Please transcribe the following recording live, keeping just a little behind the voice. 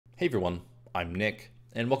Hey everyone, I'm Nick,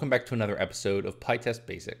 and welcome back to another episode of PyTest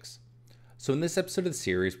Basics. So in this episode of the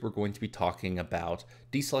series, we're going to be talking about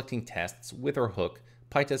deselecting tests with our hook,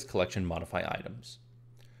 pytest collection modify items.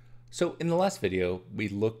 So in the last video, we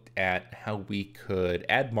looked at how we could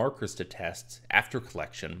add markers to tests after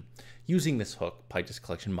collection using this hook, pytest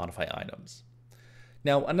collection modify items.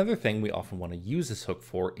 Now, another thing we often want to use this hook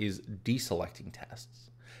for is deselecting tests.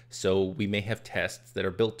 So we may have tests that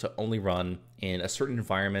are built to only run in a certain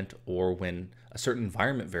environment or when a certain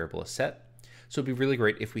environment variable is set. So it'd be really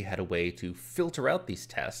great if we had a way to filter out these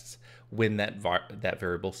tests when that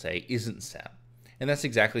variable, say, isn't set. And that's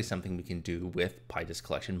exactly something we can do with pytest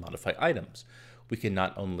collection modify items. We can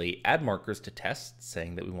not only add markers to tests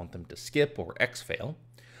saying that we want them to skip or exfail,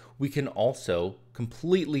 we can also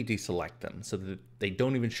completely deselect them so that they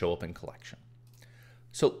don't even show up in collection.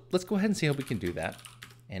 So let's go ahead and see how we can do that.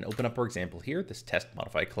 And open up our example here, this test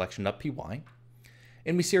modify collection.py.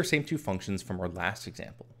 And we see our same two functions from our last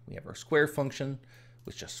example. We have our square function,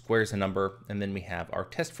 which just squares a number, and then we have our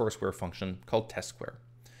test for a square function called test square.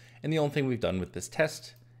 And the only thing we've done with this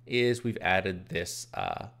test is we've added this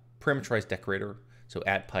parametrize decorator, so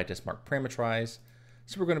add pytest.mark.parametrize.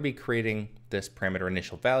 So we're going to be creating this parameter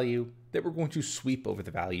initial value that we're going to sweep over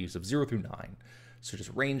the values of 0 through 9. So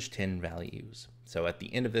just range 10 values. So at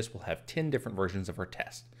the end of this, we'll have 10 different versions of our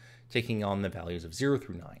test, taking on the values of 0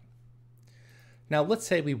 through 9. Now, let's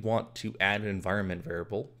say we want to add an environment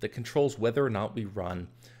variable that controls whether or not we run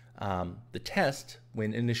the test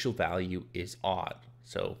when initial value is odd.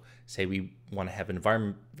 So say we want to have an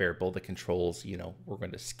environment variable that controls, we're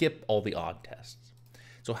going to skip all the odd tests.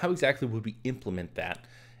 So how exactly would we implement that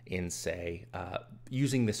in, say,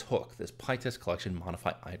 using this hook, this pytest collection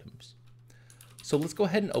modify items? So let's go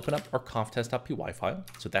ahead and open up our conf.test.py file.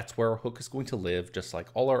 So that's where our hook is going to live, just like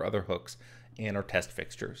all our other hooks and our test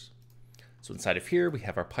fixtures. So inside of here, we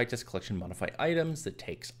have our pytest collection modify items that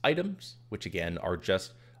takes items, which again are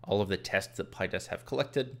just all of the tests that pytest have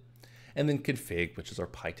collected, and then config, which is our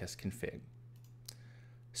pytest config.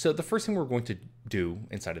 So the first thing we're going to do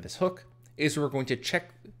inside of this hook is we're going to check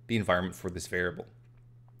the environment for this variable.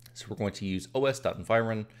 So we're going to use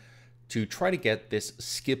os.environ to try to get this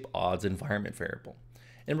skip odds environment variable.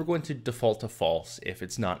 And we're going to default to false if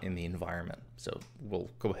it's not in the environment. So we'll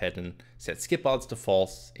go ahead and set skip odds to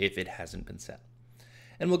false if it hasn't been set.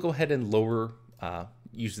 And we'll go ahead and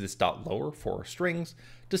use this .lower for our strings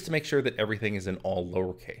just to make sure that everything is in all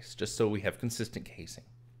lowercase, just so we have consistent casing.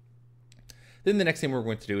 Then the next thing we're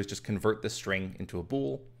going to do is just convert the string into a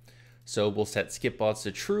bool. So we'll set skip odds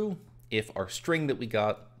to true if our string that we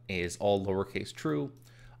got is all lowercase true.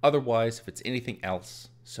 Otherwise, if it's anything else,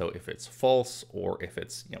 so if it's false or if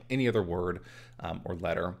it's any other word or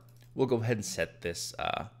letter, we'll go ahead and set this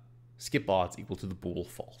skip odds equal to the bool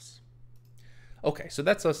false. Okay, so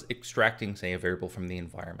that's us extracting, say, a variable from the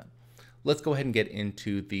environment. Let's go ahead and get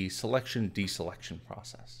into the selection deselection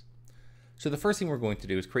process. So the first thing we're going to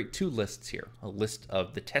do is create two lists here, a list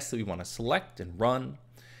of the tests that we want to select and run,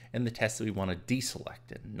 and the tests that we want to deselect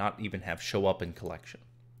and not even have show up in collection.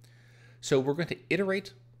 So we're going to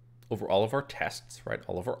iterate over all of our tests, right?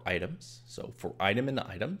 All of our items. So for item and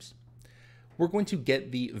items, we're going to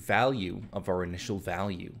get the value of our initial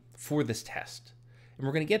value for this test. And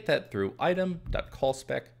we're going to get that through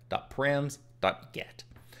item.callspec.params.get.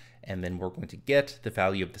 And then we're going to get the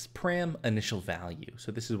value of this param initial value.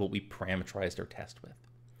 So this is what we parameterized our test with.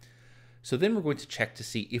 So then we're going to check to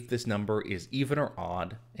see if this number is even or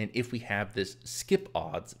odd, and if we have this skip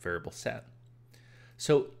odds variable set.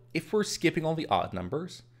 So if we're skipping all the odd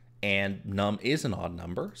numbers, and num is an odd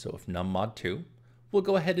number, so if num mod 2, we'll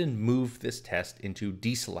go ahead and move this test into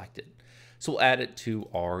deselected. So we'll add it to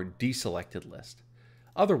our deselected list.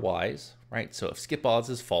 Otherwise, right, so if skip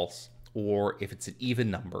odds is false, or if it's an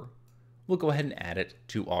even number, we'll go ahead and add it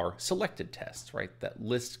to our selected tests, right, that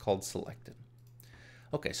list called selected.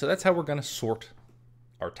 Okay, so that's how we're going to sort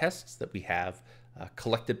our tests that we have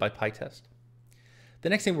collected by pytest. The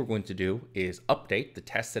next thing we're going to do is update the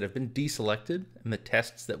tests that have been deselected and the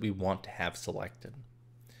tests that we want to have selected.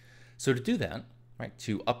 So to do that, right,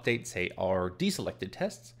 to update, say, our deselected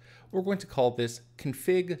tests, we're going to call this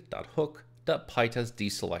config.hook.pytest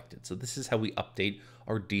deselected. So this is how we update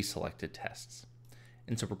our deselected tests.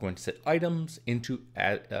 And so we're going to set items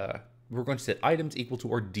equal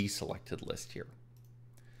to our deselected list here.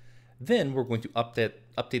 Then we're going to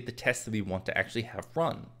update the tests that we want to actually have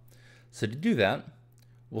run. So to do that,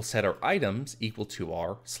 we'll set our items equal to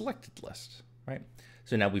our selected list, right?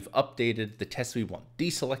 So now we've updated the tests we want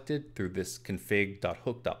deselected through this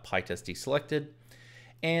config.hook.pytest deselected,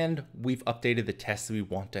 and we've updated the tests that we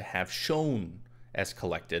want to have shown as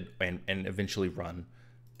collected and eventually run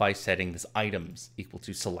by setting this items equal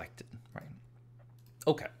to selected, right?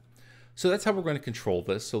 Okay, so that's how we're going to control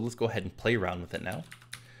this. So let's go ahead and play around with it now.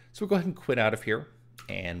 So we'll go ahead and quit out of here,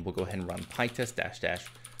 and we'll go ahead and run pytest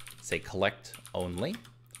say collect only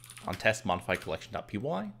on test modify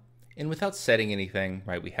collection.py. And without setting anything,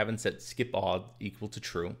 right, we haven't set skip odd equal to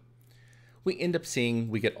true. We end up seeing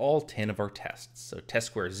we get all 10 of our tests. So test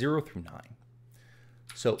squares 0 through 9.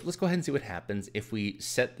 So let's go ahead and see what happens if we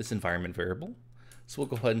set this environment variable. So we'll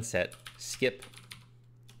go ahead and set skip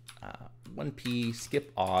 1p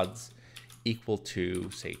skip odds equal to,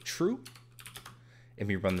 say, true. And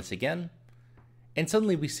we run this again. And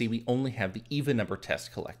suddenly we see we only have the even number tests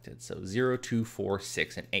collected. So 0, 2, 4,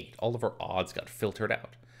 6, and 8. All of our odds got filtered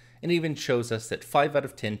out. And it even shows us that 5 out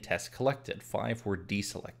of 10 tests collected, 5 were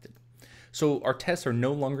deselected. So our tests are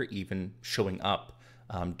no longer even showing up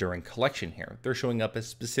during collection here. They're showing up as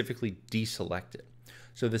specifically deselected.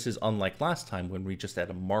 So this is unlike last time when we just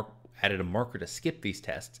added a marker to skip these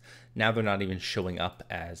tests. Now they're not even showing up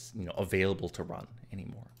as, available to run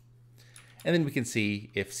anymore. And then we can see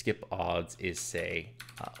if skip odds is, say,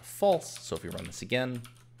 false. So if we run this again,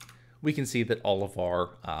 we can see that all of our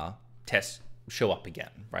tests show up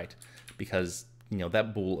again, right? Because,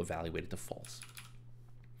 that bool evaluated to false.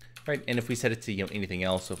 Right, and if we set it to anything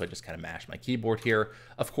else, so if I just kind of mash my keyboard here,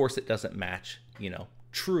 of course it doesn't match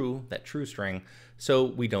true, that true string, so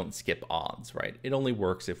we don't skip odds, right? It only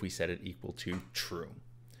works if we set it equal to true.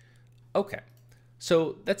 Okay,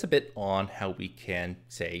 so that's a bit on how we can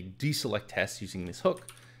say deselect tests using this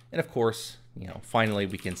hook, and of course, finally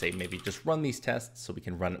we can say maybe just run these tests, so we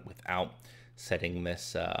can run it without setting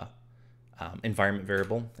this environment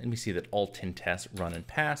variable, and we see that all 10 tests run and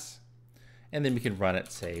pass. And then we can run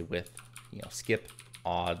it, say, with skip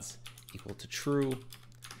odds equal to true.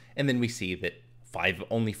 And then we see that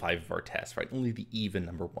only 5 of our tests, right? Only the even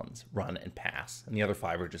number ones run and pass. And the other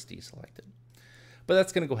 5 are just deselected. But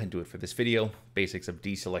that's going to go ahead and do it for this video. Basics of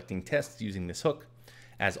deselecting tests using this hook.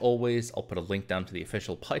 As always, I'll put a link down to the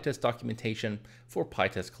official PyTest documentation for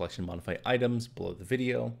PyTest collection modify items below the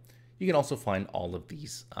video. You can also find all of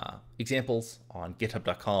these examples on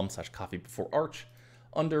github.com/coffeebeforearch.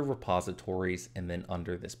 under repositories, and then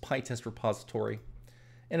under this PyTest repository.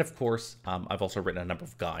 And of course, I've also written a number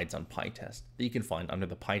of guides on PyTest that you can find under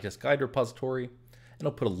the PyTest guide repository. And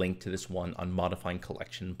I'll put a link to this one on modifying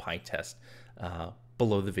collection PyTest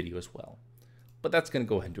below the video as well. But that's going to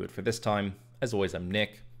go ahead and do it for this time. As always, I'm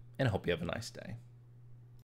Nick, and I hope you have a nice day.